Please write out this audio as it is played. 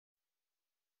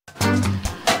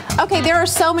Okay, there are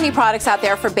so many products out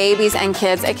there for babies and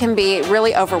kids. It can be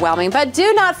really overwhelming, but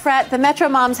do not fret. The Metro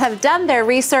Moms have done their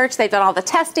research. They've done all the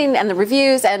testing and the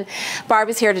reviews, and Barb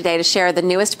is here today to share the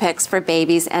newest picks for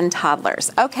babies and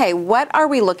toddlers. Okay, what are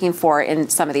we looking for in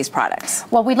some of these products?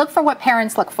 Well, we look for what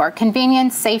parents look for: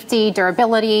 convenience, safety,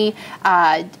 durability.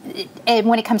 And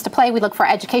when it comes to play, we look for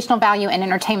educational value and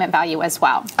entertainment value as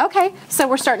well. Okay, so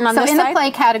we're starting on this side. So in the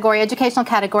play category, educational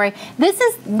category, this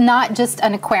is not just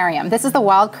an aquarium. This is the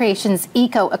Wild Creations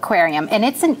Eco Aquarium, and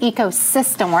it's an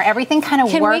ecosystem where everything kind of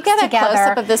works together. Can we get a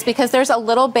close-up of this, because there's a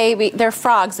little baby, there are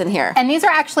frogs in here. And these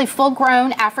are actually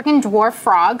full-grown African dwarf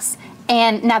frogs.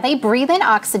 And now they breathe in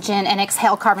oxygen and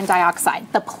exhale carbon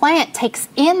dioxide. The plant takes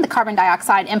in the carbon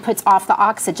dioxide and puts off the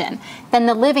oxygen. Then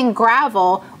the living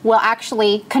gravel will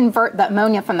actually convert the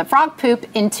ammonia from the frog poop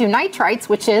into nitrites,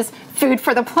 which is food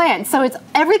for the plant. So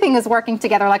everything is working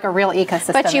together like a real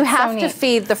ecosystem. But you have to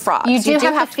feed the frogs. You do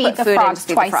have to feed the frogs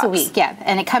twice a week, yeah.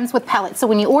 And it comes with pellets. So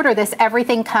when you order this,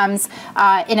 everything comes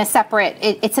in a separate,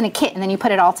 it's in a kit, and then you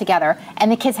put it all together. And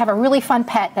the kids have a really fun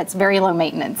pet that's very low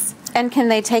maintenance. And can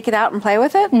they take it out and play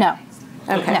with it? No.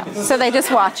 Okay. No. So they just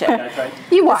watch it.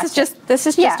 You watch. This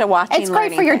is just a watching. It's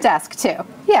great for your desk too.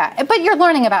 Yeah, but you're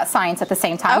learning about science at the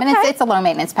same time, and it's a low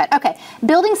maintenance pet. Okay,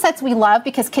 building sets we love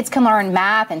because kids can learn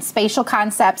math and spatial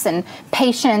concepts and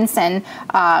patience and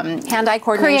hand-eye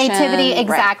coordination, creativity.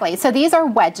 Exactly. Right. So these are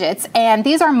wedgets, and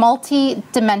these are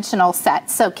multi-dimensional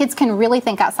sets. So kids can really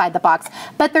think outside the box,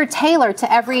 but they're tailored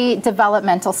to every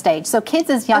developmental stage. So kids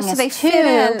as young as 2, fit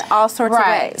in all sorts of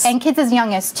ways, and kids as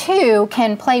young as 2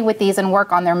 can play with these and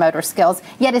work on their motor skills.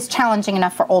 Yet it's challenging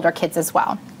enough for older kids as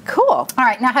well. Cool. All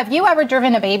right, now have you ever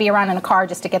driven a baby around in a car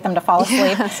just to get them to fall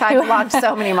asleep? Yes, I've walked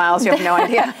so many miles, you have no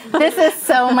idea. This is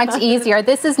so much easier.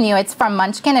 This is new. It's from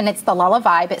Munchkin, and it's the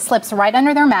Lullavibe. It slips right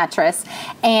under their mattress,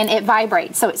 and it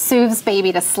vibrates, so it soothes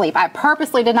baby to sleep. I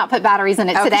purposely did not put batteries in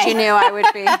it today. Because you knew I would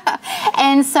be.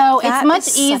 And so it's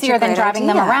much easier than driving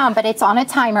them around, but it's on a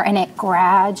timer, and it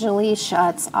gradually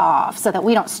shuts off so that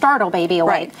we don't startle baby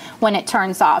awake when it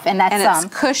turns off. And that's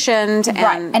it's cushioned.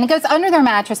 And it goes under their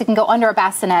mattress. It can go under a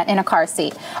bassinet in a car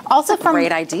seat. Also, that's a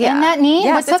great idea. Isn't that neat?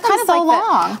 Yes, It took us so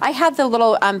long. I had the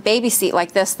little baby seat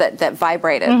like this that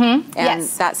vibrated, and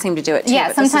that seemed to do it too.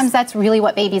 Yeah, sometimes that's really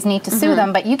what babies need to soothe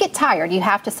them, but you get tired. You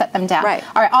have to set them down. Right.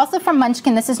 All right, also from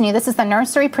Munchkin, this is new. This is the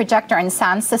nursery projector and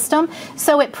sound system.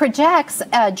 So it projects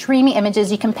dreamy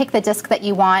images. You can pick the disc that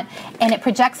you want, and it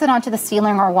projects it onto the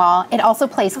ceiling or wall. It also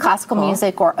plays classical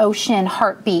music or ocean,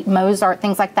 heartbeat, Mozart,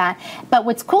 things like that. But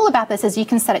what's cool about this is you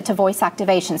can set it to voice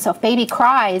activation. So if baby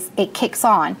cries, it kicks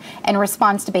on and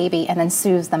responds to baby and then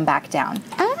soothes them back down.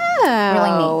 Really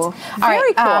neat.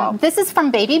 Very cool. This is from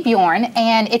Baby Bjorn,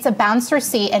 and it's a bouncer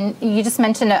seat, and you just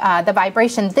mentioned the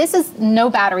vibration. This is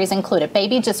no batteries included.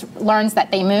 Baby just learns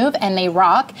that they move and they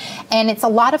rock, and it's a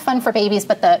lot of fun for babies,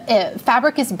 but the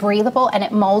fabric is breathable, and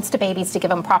it molds to babies to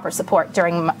give them proper support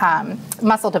during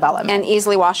muscle development. And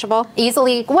easily washable?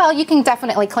 Easily. Well, you can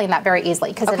definitely clean that very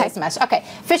easily because it is mesh. Okay.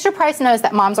 Fisher-Price knows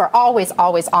that moms are always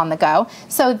on the go.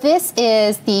 So this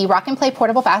is the Rock and Play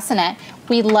portable bassinet.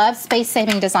 We love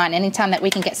space-saving design. Anytime that we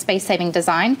can get space-saving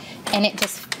design, and it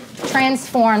just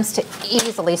transforms to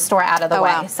easily store out of the way.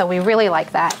 Wow. So we really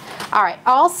like that. All right.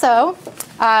 Also,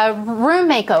 room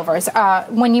makeovers.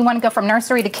 When you want to go from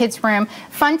nursery to kids' room,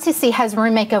 Fun to See has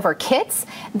room makeover kits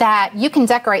that you can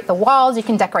decorate the walls. You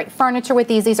can decorate furniture with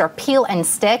these. These are peel and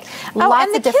stick.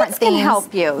 Lots of different themes. Can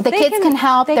help you. The kids can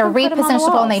help. They're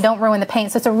repositionable and they don't ruin the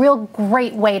paint. So it's a real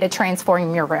great way to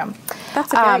transform your room.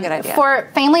 That's a very good idea. For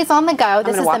families on the go,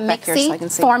 this is the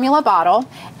Mixie formula bottle.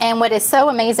 And what is so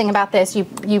amazing about this, you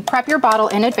prep your bottle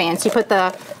in advance. You put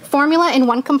the formula in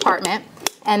one compartment,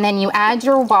 and then you add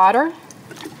your water.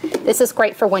 This is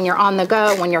great for when you're on the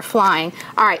go, when you're flying.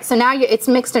 All right, so now it's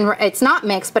mixed, and it's not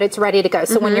mixed, but it's ready to go.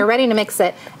 So when you're ready to mix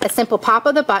it, a simple pop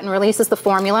of the button releases the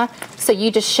formula. So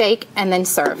you just shake and then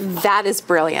serve. That is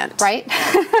brilliant. Right?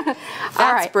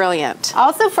 That's brilliant.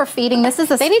 Also for feeding, this is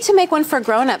They need to make one for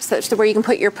grown-ups where you can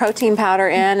put your protein powder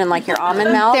in and like your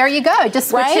almond milk. There you go. Just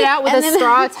switch it out with a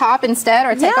straw top instead,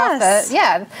 or take off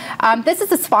the, this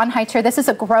is a Swan high chair. This is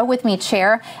a Grow With Me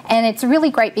chair, and it's really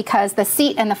great because the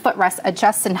seat and the footrest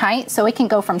adjust in height, so it can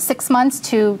go from 6 months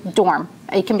to dorm.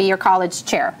 It can be your college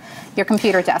chair, your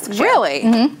computer desk chair.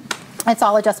 Really? It's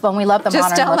all adjustable, and we love the modern look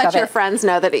of it. Just don't let your friends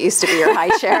know that it used to be your high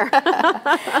chair.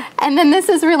 And then this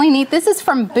is really neat. This is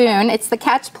from Boone. It's the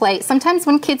catch plate. Sometimes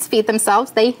when kids feed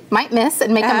themselves, they might miss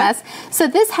and make a mess. So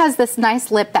this has this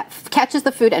nice lip that catches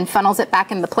the food and funnels it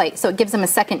back in the plate. So it gives them a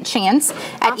second chance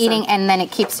at eating, and then it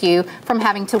keeps you from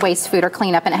having to waste food or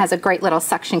clean up. And it has a great little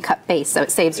suction cup base, so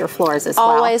it saves your floors as well.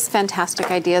 Always fantastic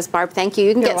ideas, Barb. Thank you.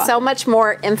 You can get so much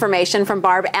more information from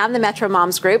Barb and the Metro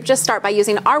Moms group. Just start by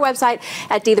using our website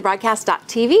at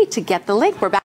dthebroadcast.tv to get the link. We're back.